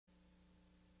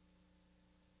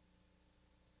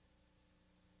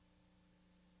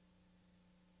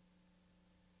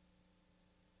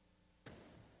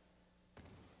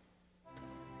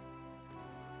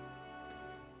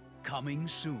Coming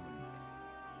soon.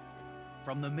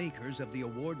 From the makers of the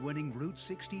award-winning Route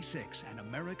 66 and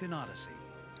American Odyssey.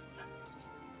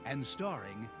 And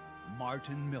starring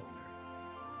Martin Milner.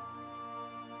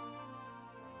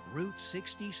 Route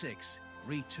 66,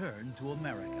 Return to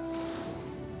America.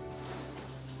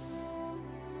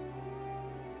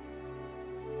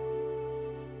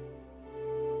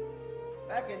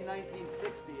 Back in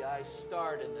 1960, I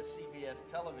starred in the CBS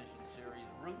television series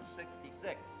Route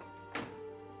 66.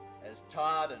 As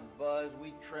Todd and Buzz,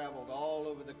 we traveled all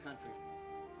over the country.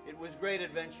 It was great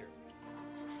adventure,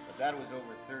 but that was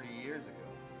over 30 years ago.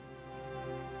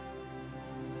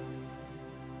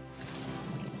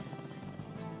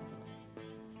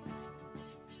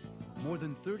 More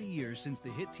than 30 years since the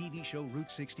hit TV show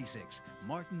Route 66,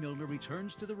 Martin Milner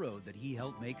returns to the road that he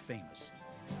helped make famous.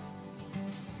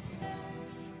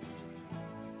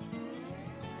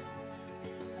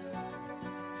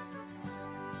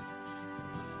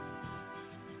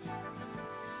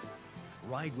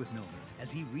 Ride with Milner as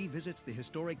he revisits the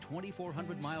historic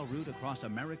 2,400-mile route across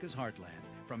America's heartland,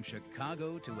 from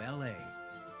Chicago to LA.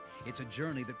 It's a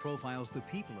journey that profiles the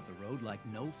people of the road like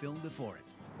no film before it.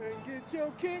 And get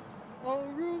your kicks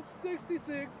on Route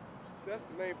 66. That's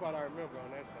the main part I remember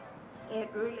on that side. It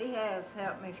really has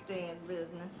helped me stay in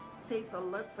business. People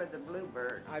look for the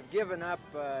bluebird. I've given up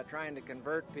trying to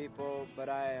convert people, but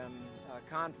I am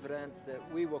confident that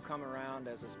we will come around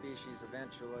as a species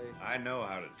eventually. I know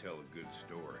how to tell a good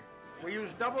story. We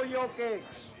use double yolk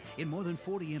eggs. In more than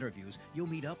 40 interviews, you'll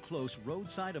meet up-close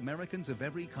roadside Americans of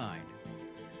every kind.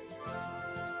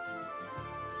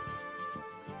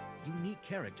 Unique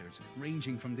characters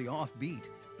ranging from the offbeat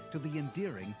to the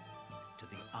endearing to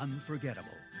the unforgettable.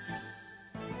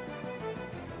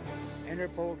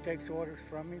 Interpol takes orders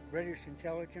from me, British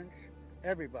intelligence,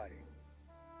 everybody.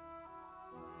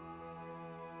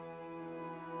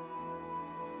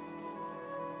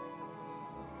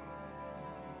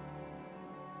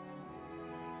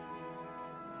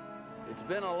 It's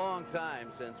been a long time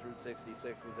since Route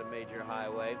 66 was a major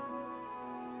highway.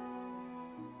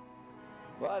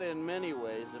 But in many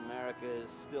ways, America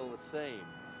is still the same.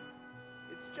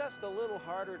 It's just a little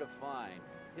harder to find,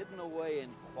 hidden away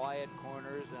in quiet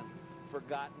corners and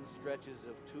forgotten stretches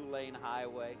of two-lane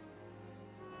highway.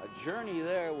 A journey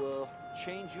there will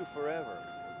change you forever.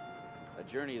 A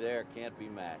journey there can't be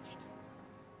matched.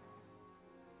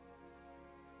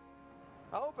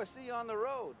 I hope I see you on the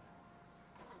road.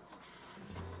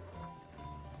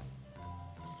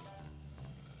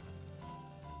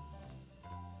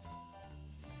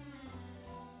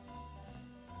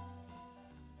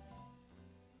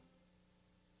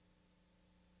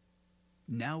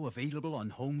 Now available on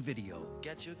home video.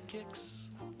 Get your kicks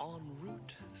on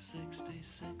Route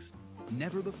 66.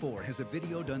 Never before has a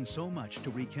video done so much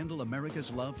to rekindle America's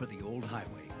love for the old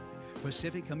highway.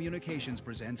 Pacific Communications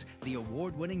presents the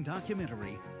award-winning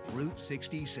documentary, Route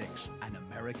 66, An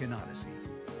American Odyssey.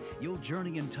 You'll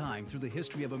journey in time through the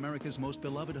history of America's most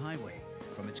beloved highway,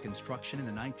 from its construction in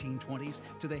the 1920s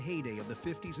to the heyday of the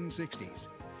 50s and 60s.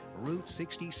 Route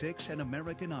 66, An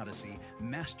American Odyssey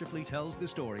masterfully tells the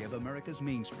story of America's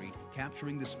Main Street,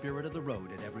 capturing the spirit of the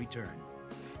road at every turn.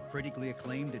 Critically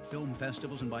acclaimed at film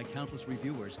festivals and by countless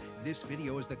reviewers, this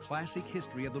video is the classic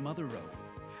history of the Mother Road.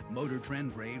 Motor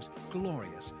Trend raves,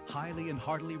 glorious, highly and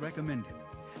heartily recommended.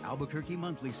 Albuquerque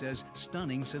Monthly says,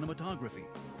 stunning cinematography.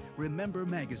 Remember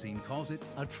Magazine calls it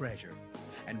a treasure.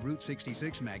 And Route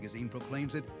 66 Magazine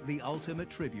proclaims it the ultimate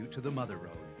tribute to the Mother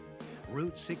Road.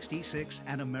 Route 66,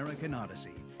 An American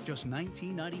Odyssey. Just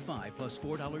 $19.95 plus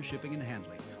 $4 shipping and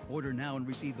handling. Order now and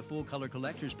receive the full-color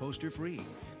collector's poster free.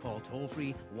 Call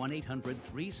toll-free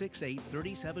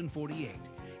 1-800-368-3748.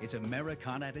 It's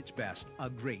Americana at its best, a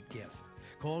great gift.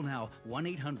 Call now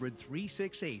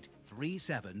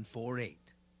 1-800-368-3748.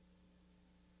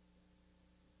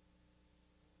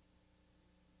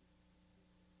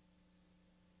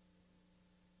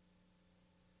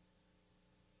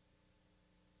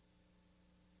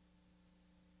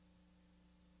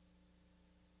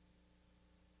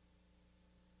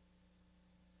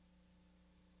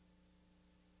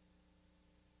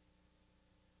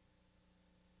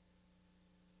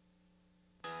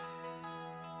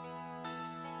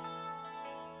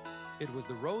 It was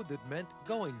the road that meant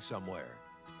going somewhere.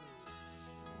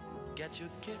 Get your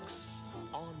kicks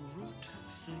on Route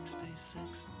 66.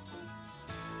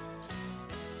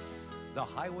 The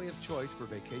highway of choice for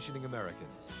vacationing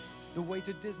Americans. The way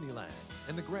to Disneyland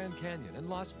and the Grand Canyon and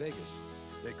Las Vegas.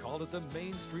 They called it the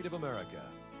Main Street of America,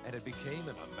 and it became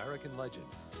an American legend.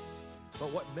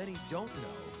 But what many don't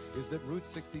know is that Route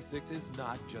 66 is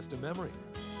not just a memory.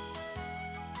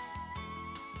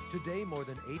 Today, more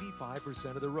than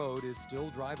 85% of the road is still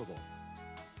drivable.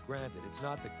 Granted, it's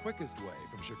not the quickest way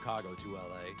from Chicago to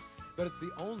LA, but it's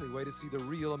the only way to see the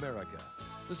real America,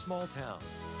 the small towns,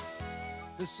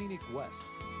 the scenic West,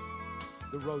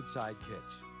 the roadside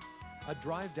kitsch. A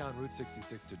drive down Route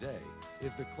 66 today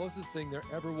is the closest thing there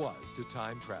ever was to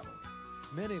time travel.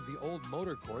 Many of the old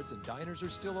motor courts and diners are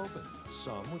still open,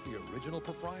 some with the original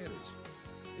proprietors.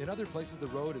 In other places, the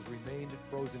road has remained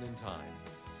frozen in time,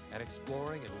 and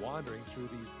exploring and wandering through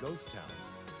these ghost towns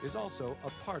is also a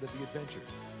part of the adventure.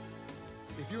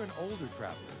 If you're an older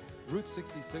traveler, Route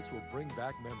 66 will bring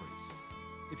back memories.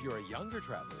 If you're a younger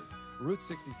traveler, Route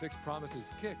 66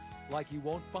 promises kicks like you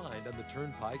won't find on the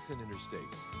turnpikes and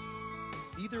interstates.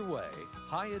 Either way,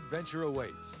 high adventure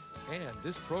awaits, and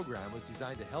this program was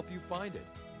designed to help you find it.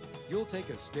 You'll take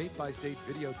a state-by-state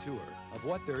video tour of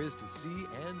what there is to see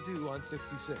and do on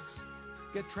 66.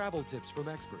 Get travel tips from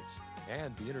experts,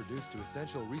 and be introduced to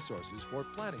essential resources for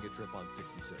planning a trip on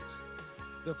 66.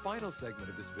 The final segment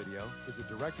of this video is a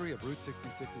directory of Route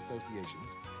 66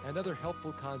 associations and other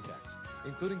helpful contacts,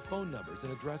 including phone numbers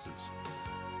and addresses.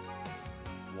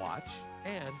 Watch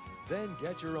and then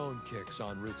get your own kicks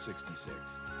on Route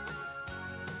 66.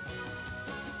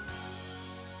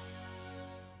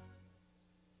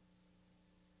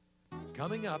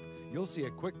 Coming up, you'll see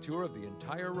a quick tour of the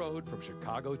entire road from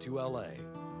Chicago to LA.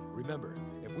 Remember,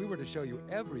 if we were to show you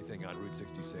everything on Route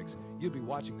 66, you'd be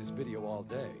watching this video all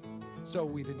day. So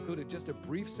we've included just a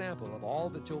brief sample of all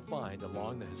that you'll find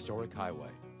along the historic highway.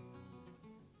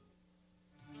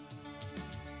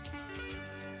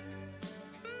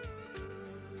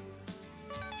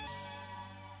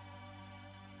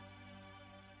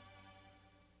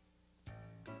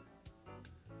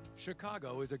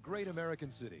 Chicago is a great American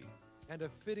city and a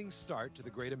fitting start to the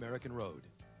Great American Road.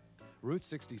 Route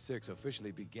 66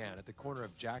 officially began at the corner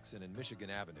of Jackson and Michigan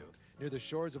Avenue near the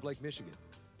shores of Lake Michigan.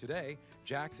 Today,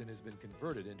 Jackson has been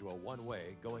converted into a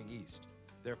one-way going east.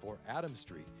 Therefore, Adams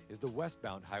Street is the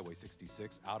westbound Highway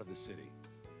 66 out of the city.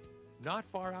 Not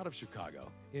far out of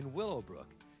Chicago, in Willowbrook,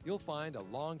 you'll find a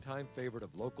longtime favorite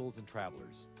of locals and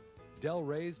travelers, Del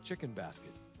Rey's Chicken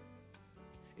Basket.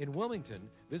 In Wilmington,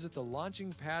 visit the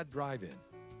Launching Pad Drive-In,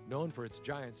 known for its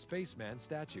giant spaceman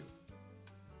statue.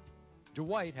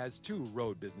 DeWitt has two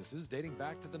road businesses dating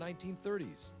back to the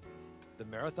 1930s, the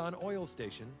Marathon Oil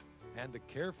Station and the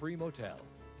Carefree Motel.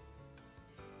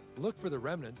 Look for the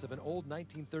remnants of an old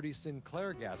 1930s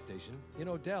Sinclair gas station in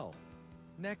Odell.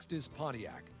 Next is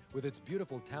Pontiac, with its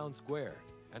beautiful town square,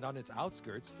 and on its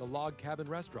outskirts, the Log Cabin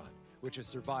Restaurant, which has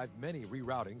survived many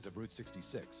reroutings of Route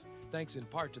 66, thanks in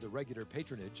part to the regular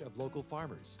patronage of local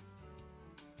farmers.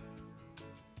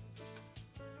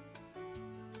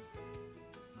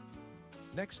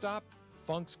 Next stop,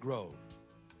 Funk's Grove,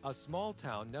 a small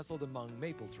town nestled among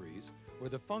maple trees where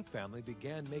the Funk family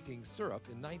began making syrup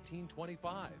in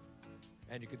 1925,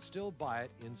 and you can still buy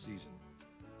it in season.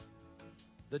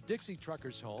 The Dixie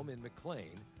Truckers' home in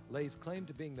McLean lays claim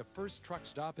to being the first truck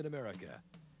stop in America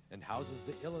and houses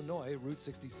the Illinois Route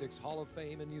 66 Hall of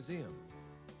Fame and Museum.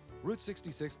 Route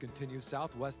 66 continues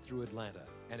southwest through Atlanta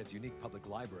and its unique public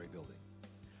library building.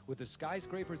 With the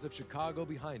skyscrapers of Chicago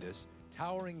behind us,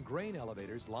 towering grain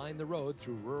elevators line the road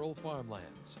through rural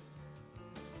farmlands.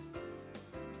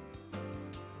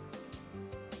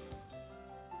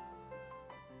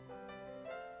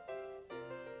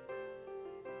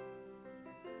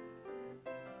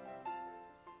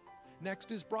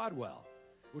 Next is Broadwell,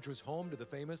 which was home to the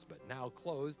famous but now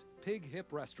closed Pig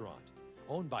Hip Restaurant,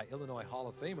 owned by Illinois Hall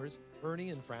of Famers Ernie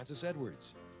and Francis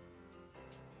Edwards.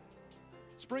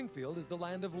 Springfield is the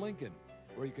land of Lincoln,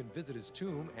 where you can visit his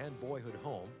tomb and boyhood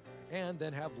home, and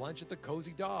then have lunch at the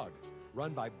Cozy Dog,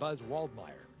 run by Buzz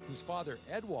Waldmeyer, whose father,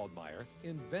 Ed Waldmeyer,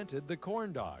 invented the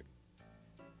corn dog.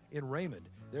 In Raymond,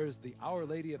 there's the Our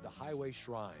Lady of the Highway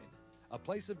Shrine, a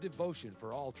place of devotion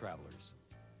for all travelers.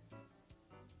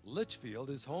 Litchfield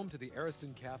is home to the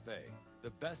Ariston Cafe,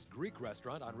 the best Greek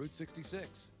restaurant on Route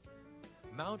 66.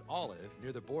 Mount Olive,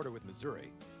 near the border with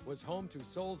Missouri, was home to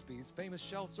Soulsby's famous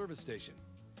Shell service station,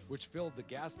 which filled the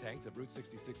gas tanks of Route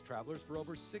 66 travelers for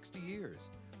over 60 years,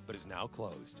 but is now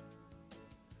closed.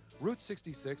 Route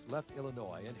 66 left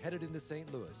Illinois and headed into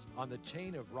St. Louis on the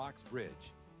Chain of Rocks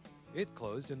Bridge. It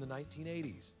closed in the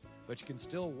 1980s, but you can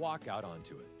still walk out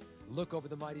onto it, look over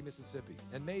the mighty Mississippi,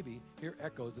 and maybe hear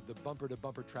echoes of the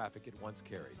bumper-to-bumper traffic it once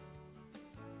carried.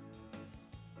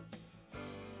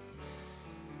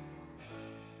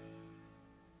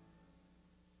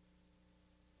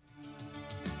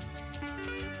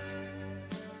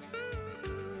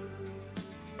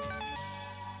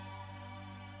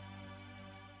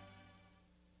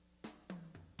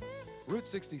 Route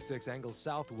 66 angles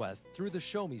southwest through the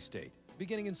Show Me State,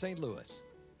 beginning in St. Louis.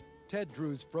 Ted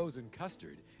Drew's Frozen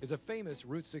Custard is a famous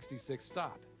Route 66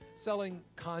 stop, selling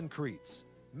concretes,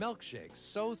 milkshakes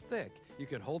so thick you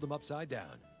can hold them upside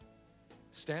down.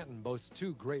 Stanton boasts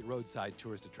two great roadside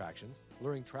tourist attractions,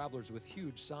 luring travelers with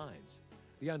huge signs.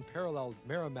 The unparalleled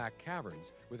Merrimack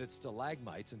Caverns with its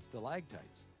stalagmites and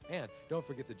stalactites. And don't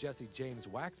forget the Jesse James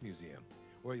Wax Museum,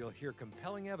 where you'll hear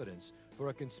compelling evidence for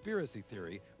a conspiracy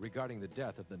theory regarding the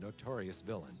death of the notorious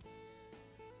villain.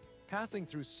 Passing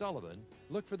through Sullivan,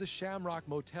 look for the Shamrock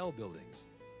Motel buildings,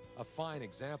 a fine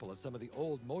example of some of the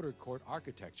old motor court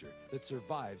architecture that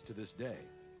survives to this day.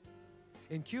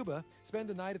 In Cuba, spend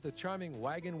a night at the charming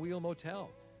Wagon Wheel Motel.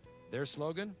 Their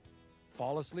slogan,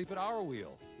 fall asleep at our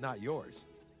wheel, not yours.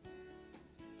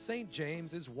 St.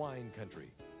 James is wine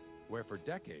country, where for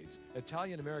decades,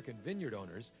 Italian-American vineyard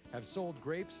owners have sold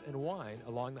grapes and wine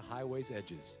along the highway's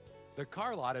edges. The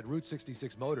car lot at Route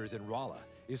 66 Motors in Rolla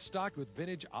is stocked with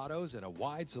vintage autos and a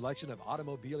wide selection of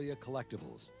automobilia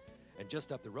collectibles. And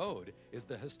just up the road is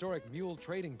the historic Mule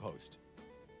Trading Post.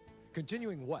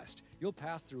 Continuing west, you'll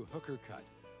pass through Hooker Cut,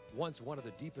 once one of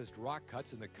the deepest rock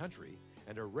cuts in the country,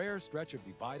 and a rare stretch of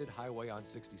divided highway on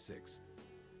 66.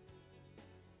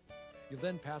 You'll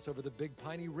then pass over the Big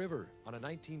Piney River on a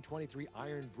 1923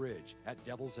 iron bridge at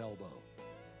Devil's Elbow.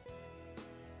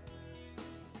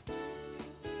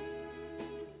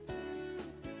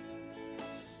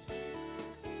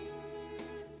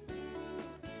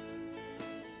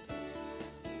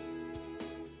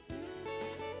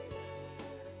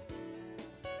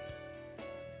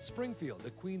 Springfield,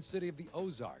 the Queen City of the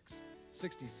Ozarks.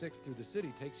 66 through the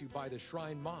city takes you by the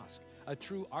Shrine Mosque, a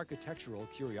true architectural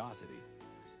curiosity.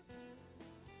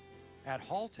 At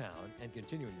Halltown and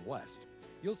continuing west,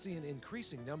 you'll see an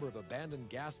increasing number of abandoned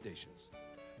gas stations,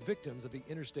 victims of the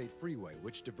interstate freeway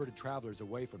which diverted travelers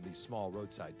away from these small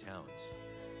roadside towns.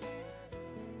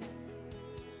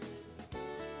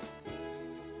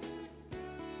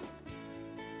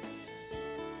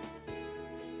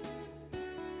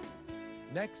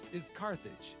 Next is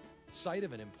Carthage, site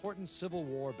of an important Civil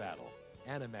War battle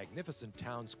and a magnificent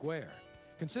town square.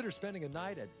 Consider spending a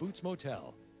night at Boots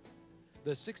Motel.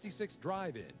 The 66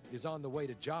 Drive-In is on the way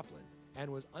to Joplin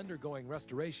and was undergoing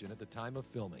restoration at the time of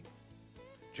filming.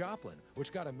 Joplin,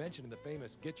 which got a mention in the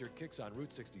famous Get Your Kicks on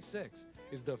Route 66,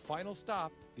 is the final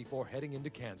stop before heading into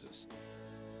Kansas.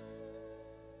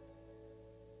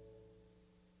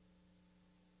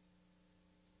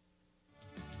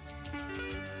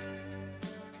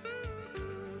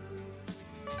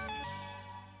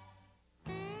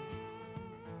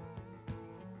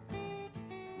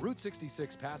 Route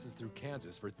 66 passes through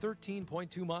Kansas for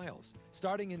 13.2 miles,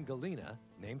 starting in Galena,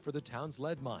 named for the town's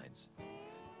lead mines.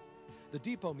 The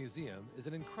Depot Museum is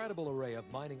an incredible array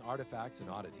of mining artifacts and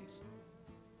oddities.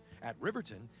 At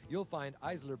Riverton, you'll find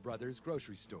Eisler Brothers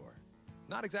Grocery Store.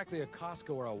 Not exactly a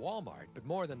Costco or a Walmart, but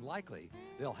more than likely,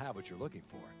 they'll have what you're looking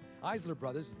for. Eisler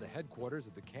Brothers is the headquarters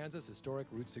of the Kansas Historic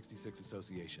Route 66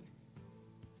 Association.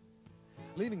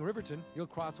 Leaving Riverton, you'll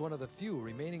cross one of the few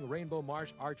remaining Rainbow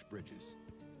Marsh arch bridges.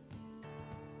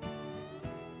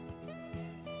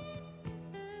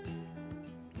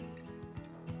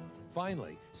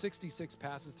 Finally, 66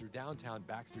 passes through downtown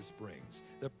Baxter Springs,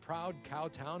 the proud cow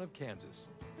town of Kansas.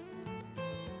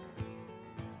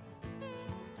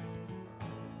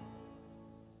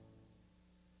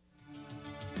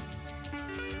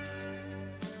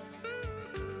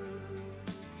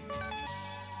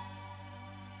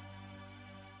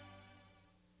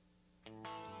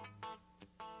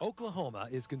 Oklahoma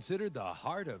is considered the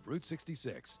heart of Route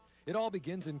 66. It all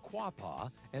begins in Quapaw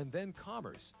and then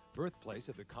Commerce, birthplace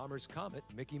of the Commerce Comet,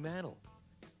 Mickey Mantle.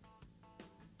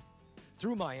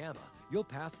 Through Miami, you'll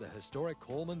pass the historic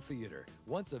Coleman Theater,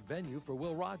 once a venue for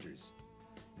Will Rogers.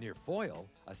 Near Foyle,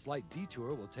 a slight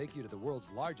detour will take you to the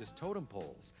world's largest totem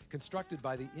poles, constructed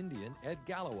by the Indian Ed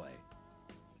Galloway.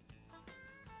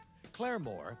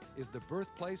 Claremore is the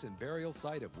birthplace and burial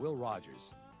site of Will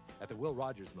Rogers. At the Will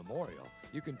Rogers Memorial,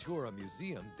 you can tour a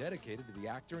museum dedicated to the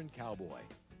actor and cowboy.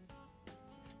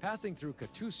 Passing through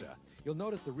Catoosa, you'll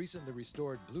notice the recently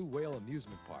restored Blue Whale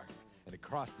Amusement Park, and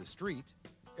across the street,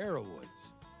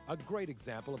 Arrowwoods, a great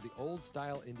example of the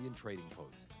old-style Indian trading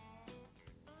post.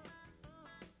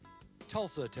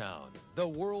 Tulsa Town, the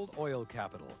world oil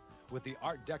capital, with the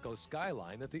Art Deco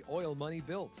skyline that the oil money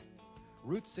built.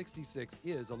 Route 66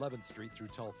 is 11th Street through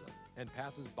Tulsa and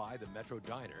passes by the Metro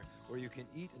Diner, where you can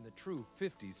eat in the true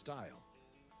 50s style.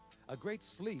 A great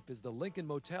sleep is the Lincoln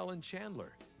Motel in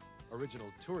Chandler.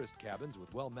 Original tourist cabins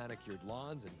with well-manicured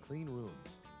lawns and clean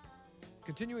rooms.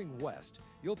 Continuing west,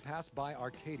 you'll pass by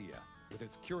Arcadia with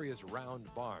its curious round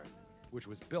barn. which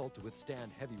was built to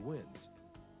withstand heavy winds.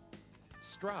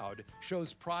 Stroud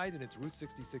shows pride in its Route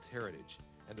 66 heritage,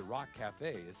 and the Rock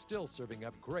Cafe is still serving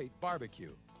up great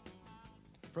barbecue.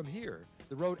 From here,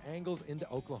 the road angles into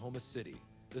Oklahoma City,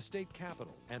 the state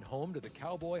capital and home to the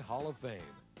Cowboy Hall of Fame.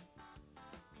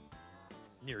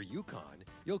 Near Yukon,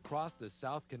 you'll cross the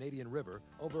South Canadian River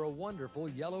over a wonderful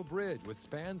yellow bridge with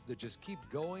spans that just keep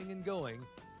going and going,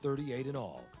 38 in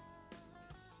all.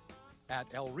 At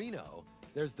El Reno,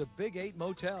 there's the Big 8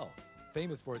 Motel,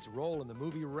 famous for its role in the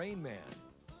movie Rain Man.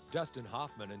 Dustin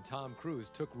Hoffman and Tom Cruise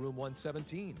took room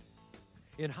 117.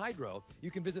 In Hydro,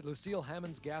 you can visit Lucille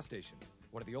Hammond's gas station,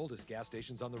 one of the oldest gas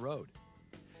stations on the road.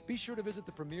 Be sure to visit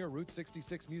the premier Route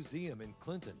 66 Museum in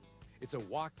Clinton. It's a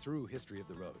walk-through history of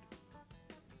the road.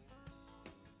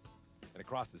 And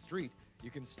across the street,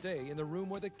 you can stay in the room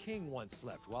where the King once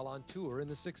slept while on tour in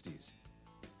the 60s.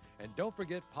 And don't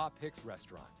forget Pop Hicks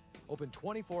Restaurant. Open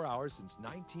 24 hours since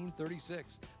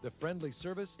 1936. The friendly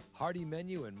service, hearty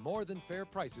menu, and more than fair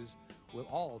prices will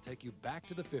all take you back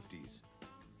to the 50s.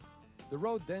 The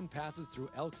road then passes through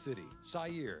Elk City,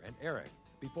 Sayer, and Eric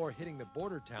before hitting the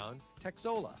border town,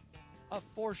 Texola, a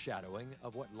foreshadowing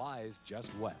of what lies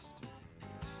just west.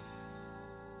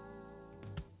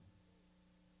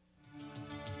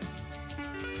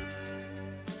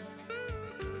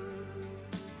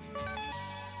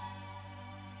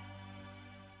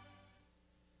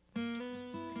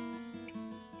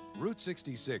 Route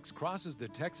 66 crosses the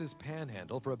Texas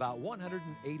Panhandle for about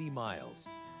 180 miles.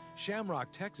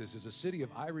 Shamrock, Texas is a city of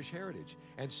Irish heritage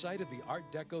and site of the Art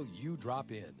Deco U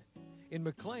Drop In. In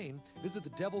McLean, visit the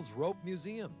Devil's Rope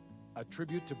Museum, a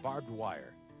tribute to barbed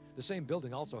wire. The same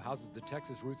building also houses the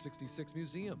Texas Route 66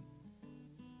 Museum.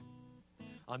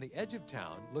 On the edge of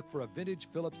town, look for a vintage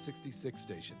Phillips 66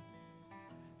 station.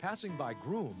 Passing by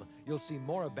Groom, you'll see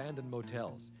more abandoned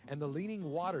motels and the Leaning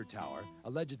Water Tower,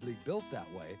 allegedly built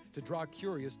that way to draw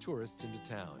curious tourists into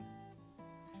town.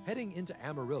 Heading into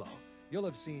Amarillo, you'll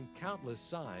have seen countless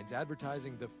signs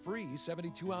advertising the free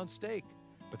 72-ounce steak.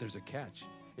 But there's a catch.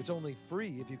 It's only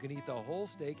free if you can eat the whole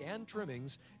steak and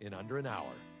trimmings in under an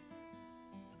hour.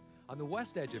 On the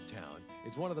west edge of town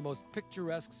is one of the most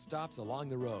picturesque stops along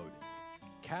the road,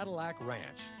 Cadillac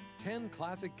Ranch. 10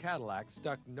 classic Cadillacs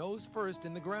stuck nose first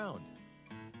in the ground.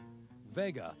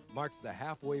 Vega marks the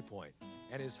halfway point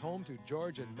and is home to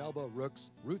George and Melba Rook's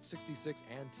Route 66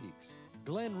 Antiques.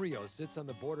 Glen Rio sits on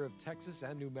the border of Texas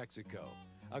and New Mexico,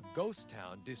 a ghost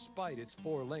town despite its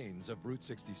 4 lanes of Route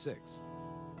 66.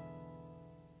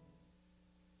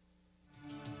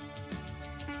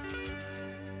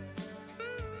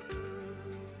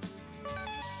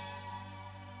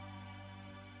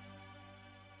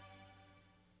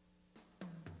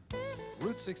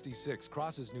 Route 66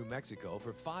 crosses New Mexico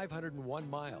for 501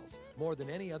 miles, more than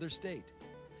any other state.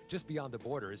 Just beyond the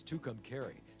border is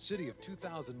Tucumcari, city of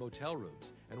 2,000 motel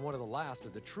rooms and one of the last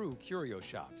of the true curio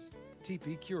shops,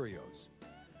 TP Curios.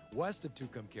 West of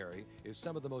Tucumcari is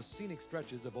some of the most scenic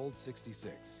stretches of Old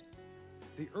 66.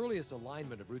 The earliest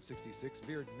alignment of Route 66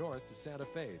 veered north to Santa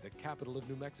Fe, the capital of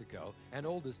New Mexico and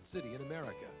oldest city in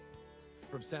America.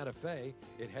 From Santa Fe,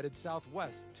 it headed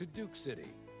southwest to Duke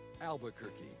City,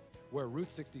 Albuquerque, where Route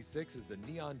 66 is the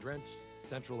neon-drenched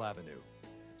Central Avenue.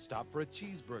 Stop for a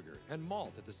cheeseburger and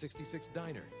malt at the 66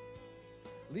 Diner.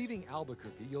 Leaving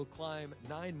Albuquerque, you'll climb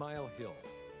 9 Mile Hill,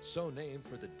 so named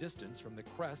for the distance from the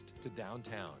crest to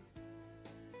downtown.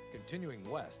 Continuing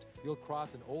west, you'll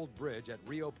cross an old bridge at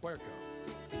Rio Puerco.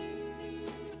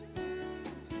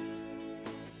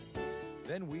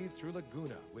 Then weave through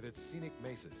Laguna with its scenic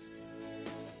mesas.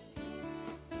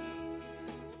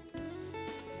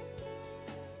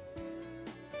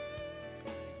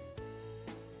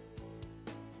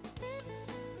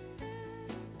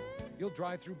 You'll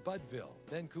drive through Budville,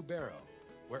 then Cubero,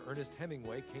 where Ernest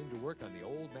Hemingway came to work on The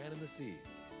Old Man and the Sea.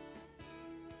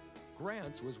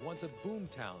 Grants was once a boom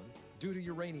town due to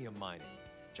uranium mining.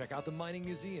 Check out the Mining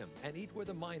Museum and eat where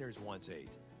the miners once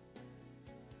ate.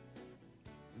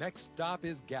 Next stop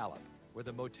is Gallup, where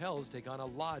the motels take on a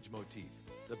lodge motif.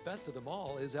 The best of them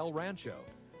all is El Rancho,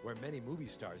 where many movie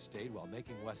stars stayed while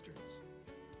making westerns.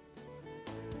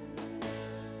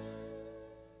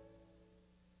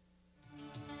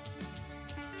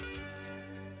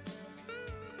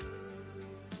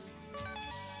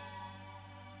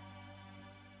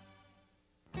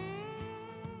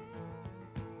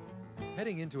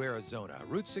 Heading into Arizona,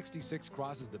 Route 66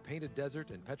 crosses the Painted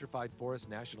Desert and Petrified Forest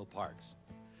National Parks.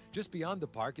 Just beyond the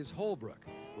park is Holbrook,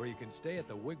 where you can stay at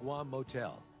the Wigwam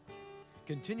Motel.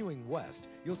 Continuing west,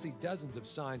 you'll see dozens of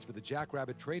signs for the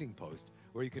Jackrabbit Trading Post,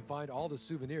 where you can find all the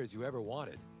souvenirs you ever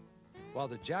wanted. While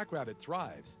the Jackrabbit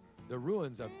thrives, The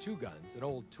ruins of Two Guns, an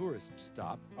old tourist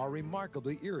stop, are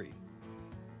remarkably eerie.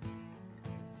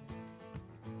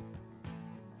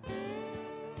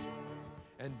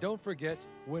 And don't forget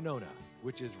Winona,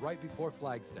 which is right before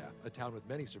Flagstaff, a town with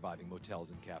many surviving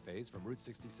motels and cafes from Route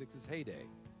 66's heyday.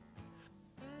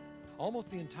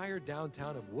 Almost the entire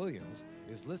downtown of Williams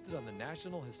is listed on the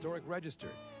National Historic Register,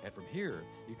 and from here,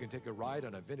 you can take a ride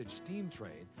on a vintage steam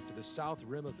train to the south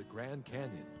rim of the Grand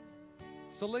Canyon.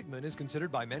 Seligman is considered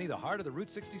by many the heart of the Route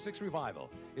 66 revival.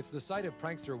 It's the site of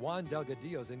prankster Juan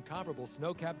Delgadillo's incomparable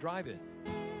snow-capped drive-in.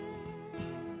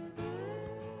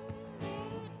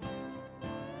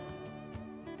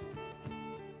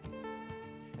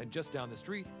 And just down the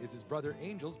street is his brother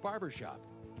Angel's barbershop.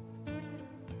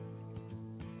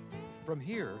 From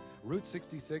here, Route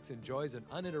 66 enjoys an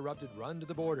uninterrupted run to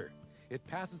the border. It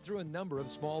passes through a number of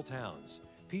small towns: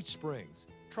 Peach Springs,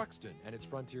 Truxton and its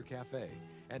Frontier Cafe,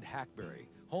 and Hackberry,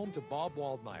 home to Bob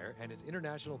Waldmeyer and his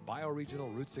International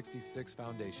Bioregional Route 66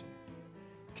 Foundation.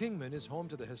 Kingman is home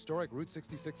to the historic Route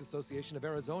 66 Association of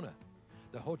Arizona.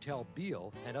 The Hotel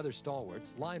Beale and other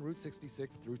stalwarts line Route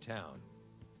 66 through town.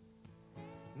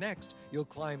 Next, you'll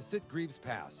climb Sitgreaves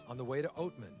Pass on the way to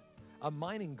Oatman, a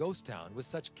mining ghost town with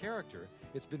such character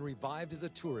it's been revived as a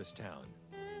tourist town.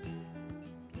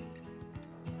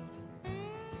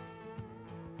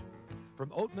 From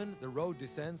Oatman, the road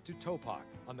descends to Topak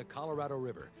on the Colorado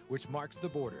River, which marks the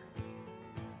border.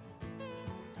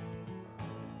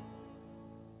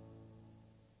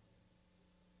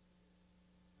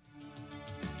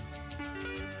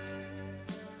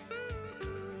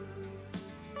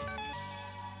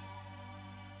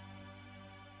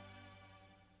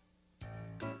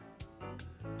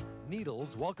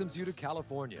 Needles welcomes you to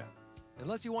California.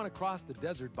 Unless you want to cross the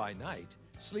desert by night,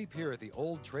 sleep here at the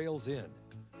Old Trails Inn.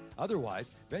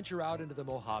 Otherwise, venture out into the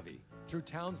Mojave, through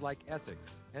towns like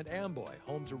Essex and Amboy,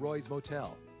 home to Roy's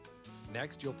Motel.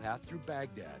 Next, you'll pass through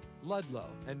Baghdad, Ludlow,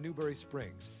 and Newberry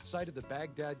Springs, site of the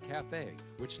Baghdad Cafe,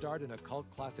 which starred in a cult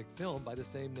classic film by the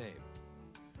same name.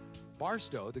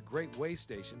 Barstow, the great way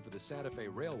station for the Santa Fe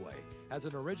Railway, has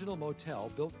an original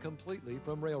motel built completely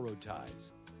from railroad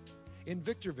ties. In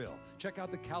Victorville, check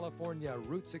out the California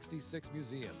Route 66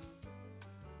 Museum.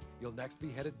 You'll next be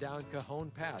headed down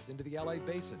Cajon Pass into the LA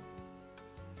Basin.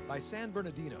 By San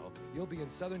Bernardino, you'll be in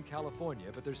Southern California,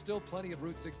 but there's still plenty of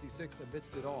Route 66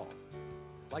 amidst it all,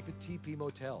 like the TP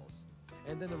Motels,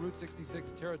 and then the Route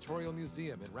 66 Territorial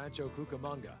Museum in Rancho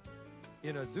Cucamonga.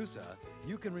 In Azusa,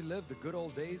 you can relive the good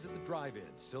old days at the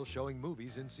drive-in, still showing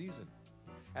movies in season.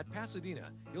 At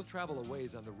Pasadena, you'll travel a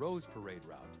ways on the Rose Parade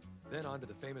route, then onto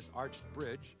the famous Arched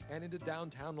Bridge and into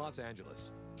downtown Los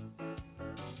Angeles.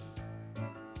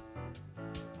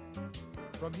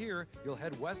 From here, you'll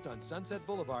head west on Sunset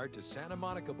Boulevard to Santa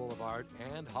Monica Boulevard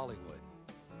and Hollywood.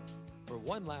 For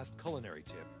one last culinary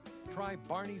tip, try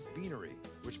Barney's Beanery,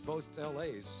 which boasts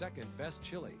LA's second best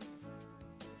chili.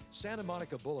 Santa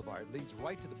Monica Boulevard leads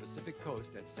right to the Pacific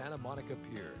Coast at Santa Monica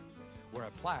Pier, where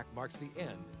a plaque marks the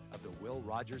end of the Will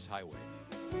Rogers Highway.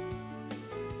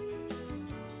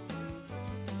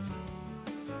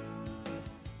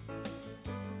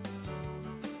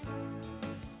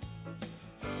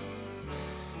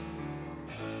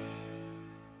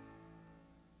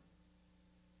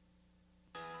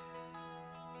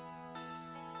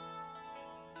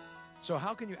 So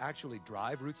how can you actually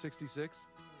drive Route 66?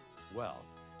 Well,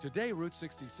 today Route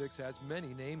 66 has many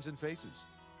names and faces,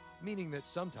 meaning that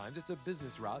sometimes it's a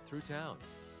business route through town.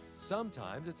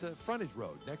 Sometimes it's a frontage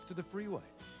road next to the freeway.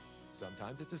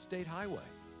 Sometimes it's a state highway.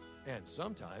 And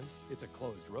sometimes it's a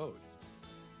closed road.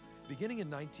 Beginning in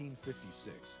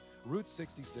 1956, Route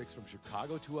 66 from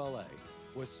Chicago to LA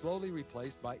was slowly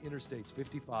replaced by Interstates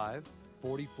 55,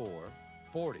 44,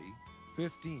 40,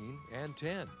 15, and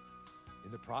 10. In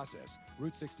the process,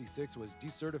 Route 66 was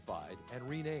decertified and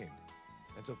renamed.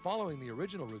 And so following the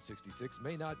original Route 66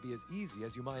 may not be as easy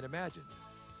as you might imagine.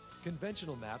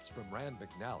 Conventional maps from Rand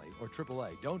McNally or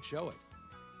AAA don't show it,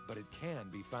 but it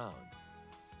can be found.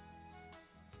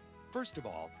 First of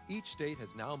all, each state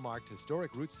has now marked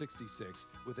historic Route 66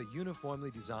 with a uniformly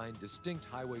designed distinct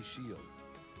highway shield.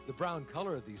 The brown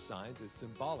color of these signs is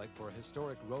symbolic for a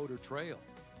historic road or trail.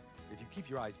 If you keep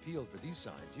your eyes peeled for these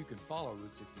signs, you can follow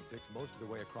Route 66 most of the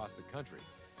way across the country.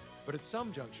 But at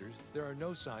some junctures, there are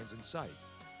no signs in sight,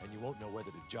 and you won't know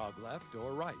whether to jog left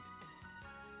or right.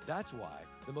 That's why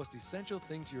the most essential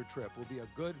thing to your trip will be a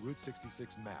good Route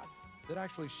 66 map that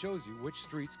actually shows you which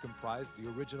streets comprise the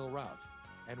original route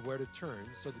and where to turn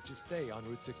so that you stay on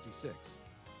Route 66.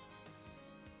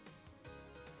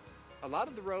 A lot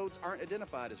of the roads aren't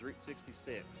identified as Route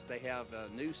 66. They have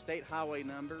new state highway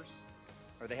numbers,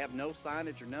 or they have no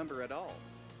signage or number at all.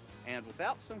 And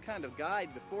without some kind of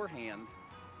guide beforehand,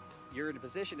 you're in a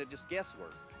position of just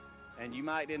guesswork. And you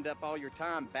might end up all your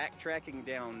time backtracking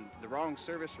down the wrong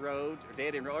service road or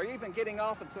dead end road, or even getting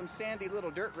off on some sandy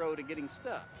little dirt road and getting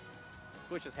stuck,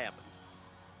 which has happened.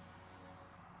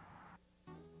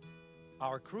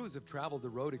 Our crews have traveled the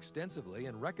road extensively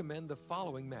and recommend the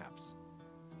following maps.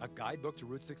 A guidebook to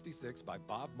Route 66 by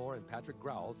Bob Moore and Patrick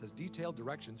Growls has detailed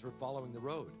directions for following the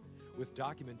road, with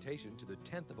documentation to the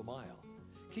 10th of a mile.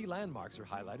 Key landmarks are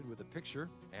highlighted with a picture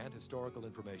and historical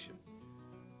information.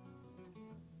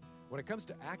 When it comes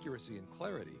to accuracy and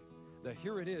clarity, the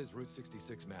Here It Is Route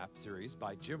 66 map series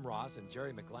by Jim Ross and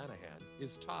Jerry McLanahan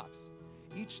is tops.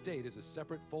 Each state is a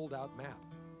separate fold-out map.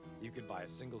 You can buy a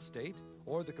single state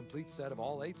or the complete set of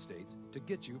all 8 states to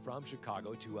get you from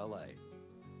Chicago to LA.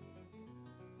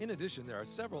 In addition, there are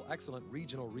several excellent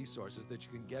regional resources that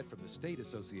you can get from the state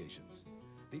associations.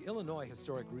 The Illinois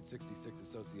Historic Route 66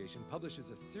 Association publishes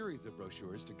a series of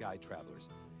brochures to guide travelers,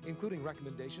 including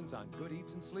recommendations on good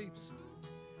eats and sleeps.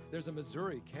 There's a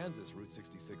Missouri-Kansas Route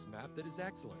 66 map that is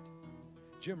excellent.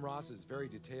 Jim Ross's very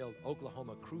detailed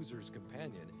Oklahoma Cruiser's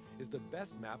Companion is the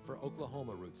best map for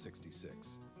Oklahoma Route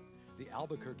 66. The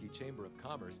Albuquerque Chamber of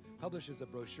Commerce publishes a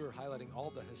brochure highlighting all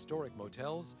the historic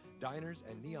motels, diners,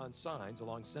 and neon signs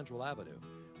along Central Avenue,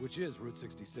 which is Route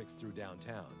 66 through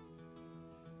downtown.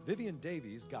 Vivian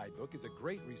Davies' guidebook is a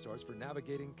great resource for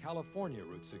navigating California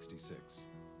Route 66.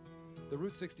 The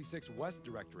Route 66 West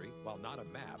Directory, while not a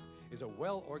map, is a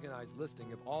well-organized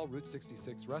listing of all Route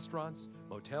 66 restaurants,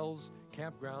 motels,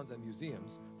 campgrounds, and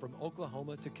museums from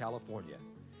Oklahoma to California.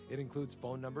 It includes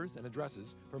phone numbers and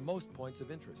addresses for most points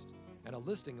of interest, and a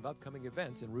listing of upcoming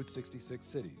events in Route 66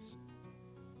 cities.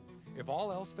 If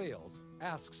all else fails,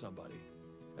 ask somebody,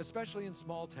 especially in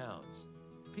small towns.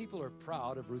 People are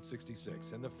proud of Route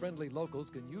 66, and the friendly locals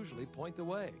can usually point the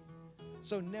way.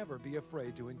 So never be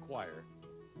afraid to inquire,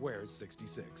 where's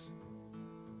 66?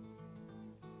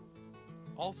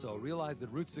 Also, realize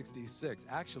that Route 66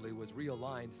 actually was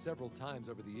realigned several times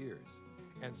over the years.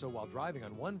 And so while driving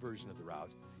on one version of the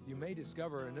route, you may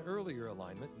discover an earlier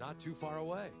alignment not too far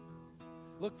away.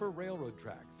 Look for railroad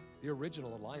tracks. The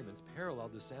original alignments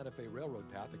paralleled the Santa Fe Railroad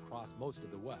path across most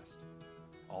of the West.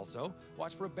 Also,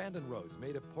 watch for abandoned roads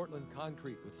made of Portland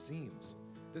concrete with seams.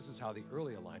 This is how the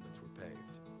early alignments were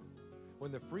paved.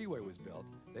 When the freeway was built,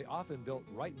 they often built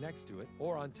right next to it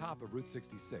or on top of Route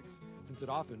 66, since it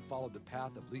often followed the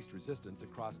path of least resistance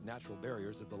across natural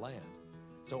barriers of the land.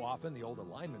 So often, the old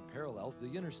alignment parallels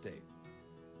the interstate.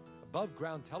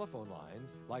 Above-ground telephone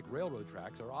lines, like railroad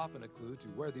tracks, are often a clue to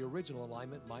where the original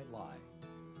alignment might lie.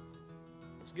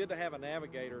 It's good to have a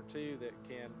navigator, too, that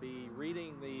can be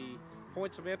reading the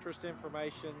points of interest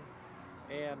information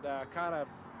and kind of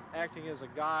acting as a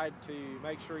guide to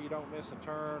make sure you don't miss a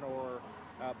turn or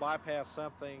bypass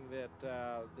something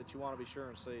that you want to be sure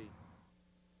and see.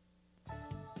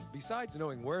 Besides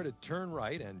knowing where to turn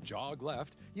right and jog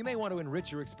left, you may want to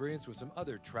enrich your experience with some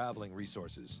other traveling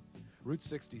resources. Route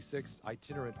 66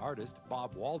 itinerant artist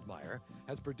Bob Waldmeyer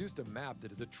has produced a map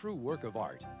that is a true work of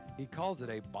art. He calls it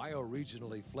a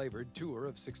bioregionally flavored tour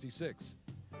of 66.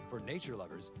 For nature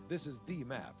lovers, this is the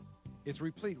map. It's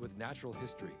replete with natural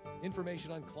history,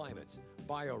 information on climates,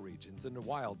 bioregions, and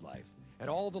wildlife, and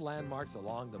all the landmarks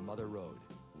along the Mother Road.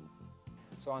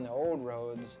 So on the old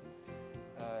roads,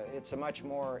 it's a much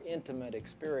more intimate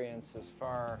experience as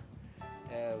far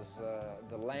as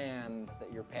the land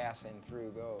that you're passing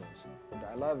through goes.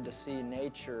 I love to see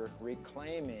nature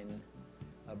reclaiming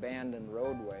abandoned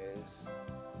roadways.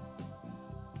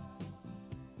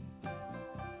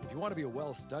 If you want to be a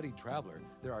well-studied traveler,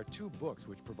 there are 2 books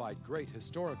which provide great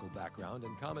historical background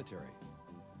and commentary.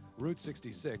 Route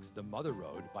 66, The Mother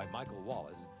Road by Michael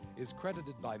Wallace, is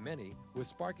credited by many with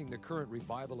sparking the current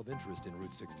revival of interest in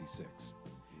Route 66.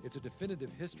 It's a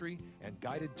definitive history and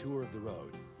guided tour of the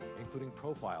road, including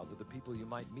profiles of the people you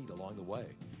might meet along the way,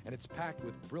 and it's packed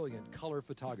with brilliant color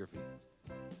photography.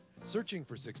 Searching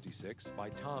for 66 by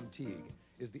Tom Teague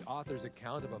is the author's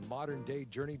account of a modern-day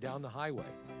journey down the highway,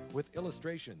 with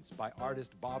illustrations by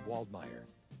artist Bob Waldmeyer.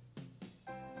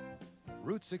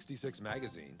 Route 66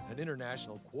 magazine, an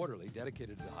international quarterly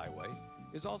dedicated to the highway,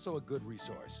 is also a good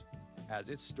resource, as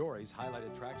its stories highlight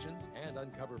attractions and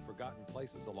uncover forgotten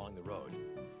places along the road.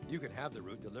 You can have the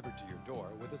route delivered to your door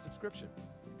with a subscription,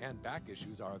 and back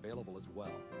issues are available as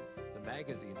well. The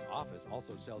magazine's office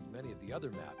also sells many of the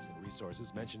other maps and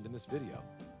resources mentioned in this video.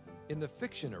 In the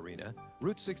fiction arena,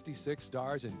 Route 66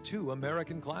 stars in 2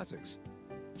 American classics.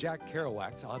 Jack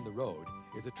Kerouac's On the Road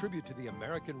is a tribute to the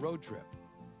American road trip,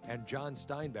 and John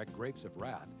Steinbeck Grapes of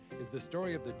Wrath is the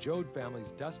story of the Joad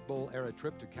family's Dust Bowl-era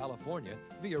trip to California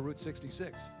via Route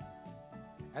 66.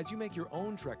 As you make your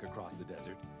own trek across the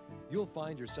desert, you'll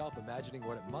find yourself imagining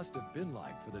what it must have been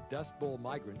like for the Dust Bowl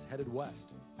migrants headed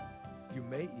west. You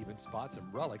may even spot some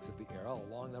relics of the era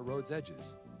along the road's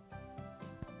edges.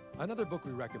 Another book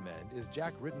we recommend is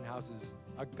Jack Rittenhouse's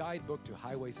A Guidebook to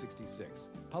Highway 66,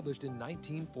 published in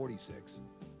 1946.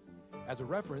 As a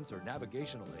reference or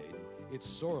navigational aid, it's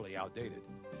sorely outdated.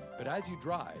 But as you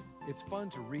drive, it's fun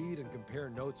to read and compare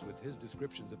notes with his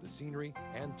descriptions of the scenery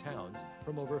and towns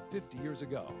from over 50 years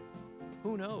ago.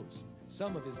 Who knows?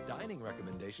 Some of his dining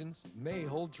recommendations may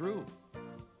hold true.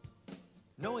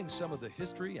 Knowing some of the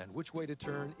history and which way to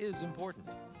turn is important.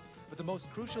 But the most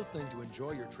crucial thing to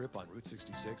enjoy your trip on Route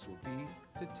 66 will be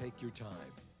to take your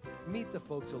time. Meet the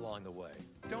folks along the way.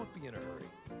 Don't be in a hurry.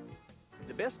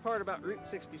 The best part about Route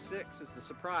 66 is the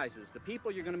surprises, the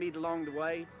people you're going to meet along the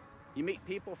way. You meet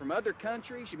people from other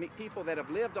countries, you meet people that have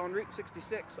lived on Route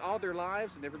 66 all their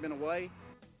lives and never been away.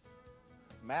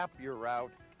 Map your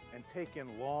route and take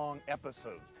in long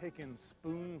episodes, take in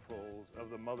spoonfuls of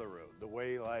the Mother Road, the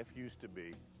way life used to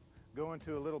be. Go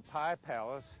into a little pie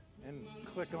palace and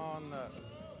click on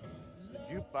the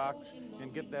jukebox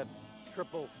and get that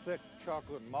triple thick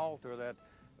chocolate malt or that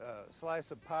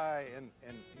slice of pie, and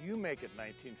you make it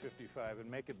 1955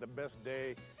 and make it the best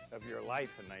day of your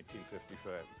life in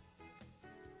 1955.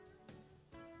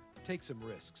 Take some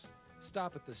risks.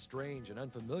 Stop at the strange and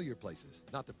unfamiliar places,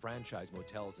 not the franchise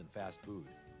motels and fast food.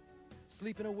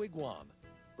 Sleep in a wigwam.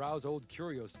 Browse old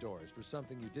curio stores for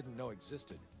something you didn't know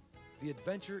existed. The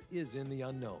adventure is in the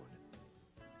unknown.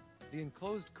 The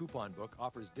enclosed coupon book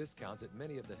offers discounts at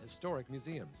many of the historic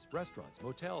museums, restaurants,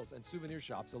 motels, and souvenir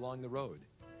shops along the road.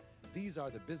 These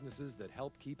are the businesses that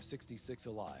help keep 66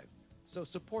 alive, so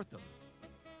support them.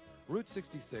 Route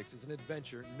 66 is an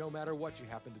adventure no matter what you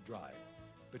happen to drive,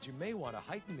 but you may want to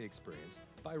heighten the experience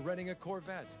by renting a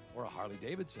Corvette or a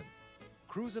Harley-Davidson.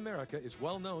 Cruise America is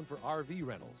well known for RV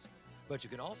rentals, but you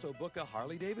can also book a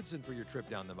Harley-Davidson for your trip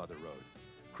down the Mother Road.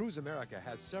 Cruise America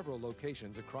has several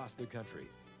locations across the country.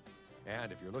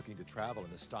 And if you're looking to travel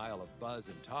in the style of Buzz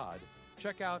and Todd,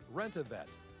 check out Rent-A-Vet,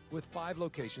 with 5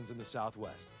 locations in the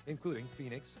Southwest, including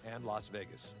Phoenix and Las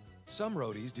Vegas. Some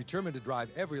roadies determined to drive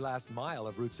every last mile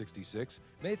of Route 66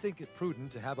 may think it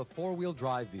prudent to have a 4-wheel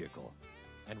drive vehicle.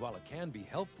 And while it can be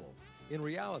helpful, in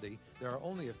reality, there are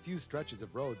only a few stretches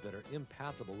of road that are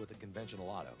impassable with a conventional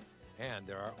auto, and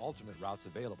there are alternate routes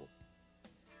available.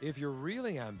 If you're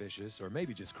really ambitious, or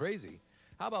maybe just crazy,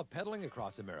 how about pedaling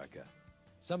across America?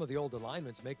 Some of the old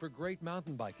alignments make for great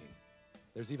mountain biking.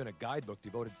 There's even a guidebook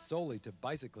devoted solely to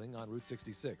bicycling on Route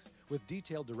 66, with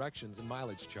detailed directions and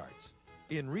mileage charts.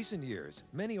 In recent years,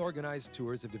 many organized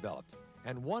tours have developed,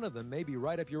 and one of them may be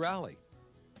right up your alley.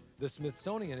 The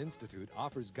Smithsonian Institute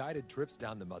offers guided trips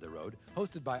down the Mother Road,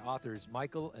 hosted by authors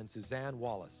Michael and Suzanne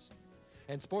Wallace.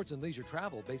 And Sports and Leisure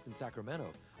Travel, based in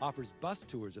Sacramento, offers bus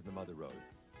tours of the Mother Road.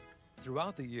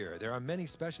 Throughout the year, there are many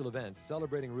special events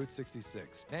celebrating Route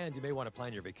 66, and you may want to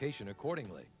plan your vacation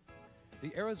accordingly.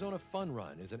 The Arizona Fun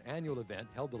Run is an annual event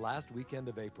held the last weekend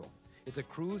of April. It's a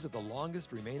cruise of the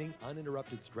longest remaining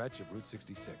uninterrupted stretch of Route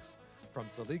 66, from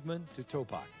Seligman to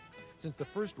Topak. Since the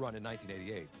first run in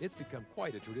 1988, it's become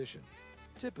quite a tradition.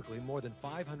 Typically, more than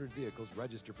 500 vehicles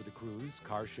register for the cruise,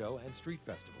 car show, and street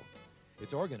festival.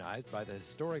 It's organized by the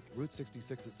historic Route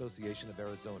 66 Association of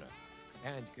Arizona,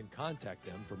 and you can contact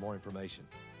them for more information.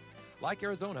 Like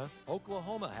Arizona,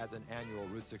 Oklahoma has an annual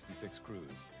Route 66 cruise,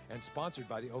 and sponsored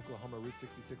by the Oklahoma Route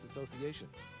 66 Association.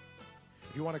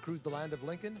 If you want to cruise the land of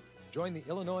Lincoln, join the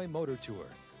Illinois Motor Tour,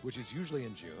 which is usually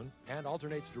in June and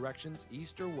alternates directions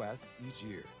east or west each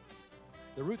year.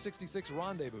 The Route 66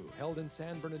 Rendezvous, held in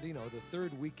San Bernardino the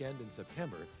third weekend in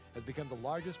September, has become the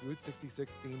largest Route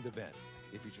 66 themed event.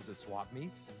 It features a swap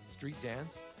meet, street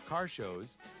dance, car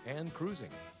shows, and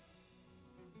cruising.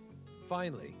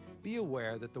 Finally, be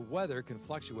aware that the weather can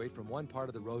fluctuate from one part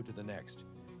of the road to the next.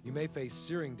 You may face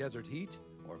searing desert heat,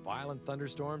 or violent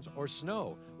thunderstorms, or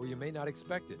snow where you may not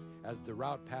expect it, as the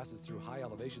route passes through high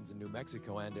elevations in New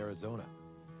Mexico and Arizona.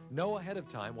 Know ahead of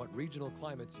time what regional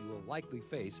climates you will likely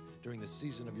face during the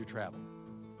season of your travel.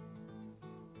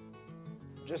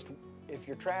 Just if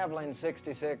you're traveling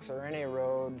 66 or any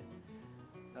road,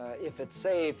 if it's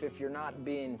safe, if you're not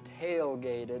being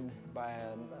tailgated by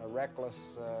a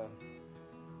reckless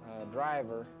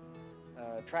driver,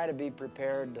 try to be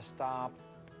prepared to stop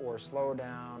or slow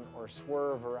down or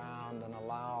swerve around and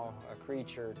allow a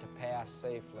creature to pass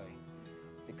safely,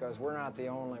 because we're not the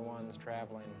only ones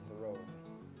traveling the road.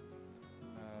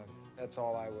 That's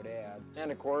all I would add.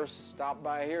 And of course, stop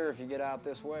by here if you get out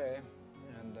this way,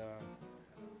 and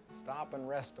stop and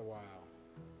rest a while.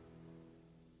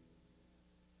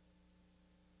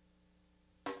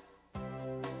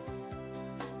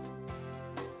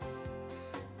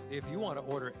 If you want to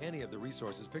order any of the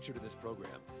resources pictured in this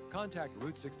program, contact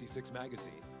Route 66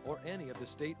 Magazine or any of the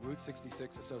state Route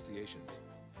 66 associations.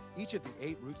 Each of the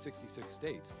 8 Route 66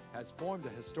 states has formed a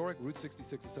historic Route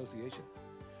 66 association.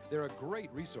 They're a great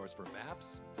resource for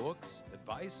maps, books,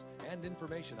 advice, and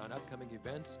information on upcoming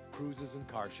events, cruises, and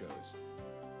car shows.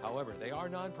 However, they are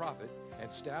nonprofit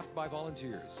and staffed by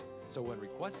volunteers, so when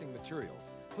requesting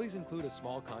materials, please include a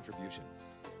small contribution.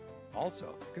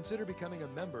 Also, consider becoming a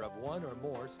member of one or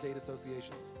more state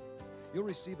associations. You'll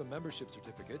receive a membership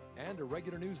certificate and a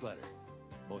regular newsletter.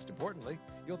 Most importantly,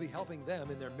 you'll be helping them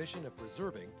in their mission of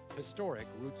preserving historic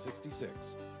Route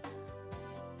 66.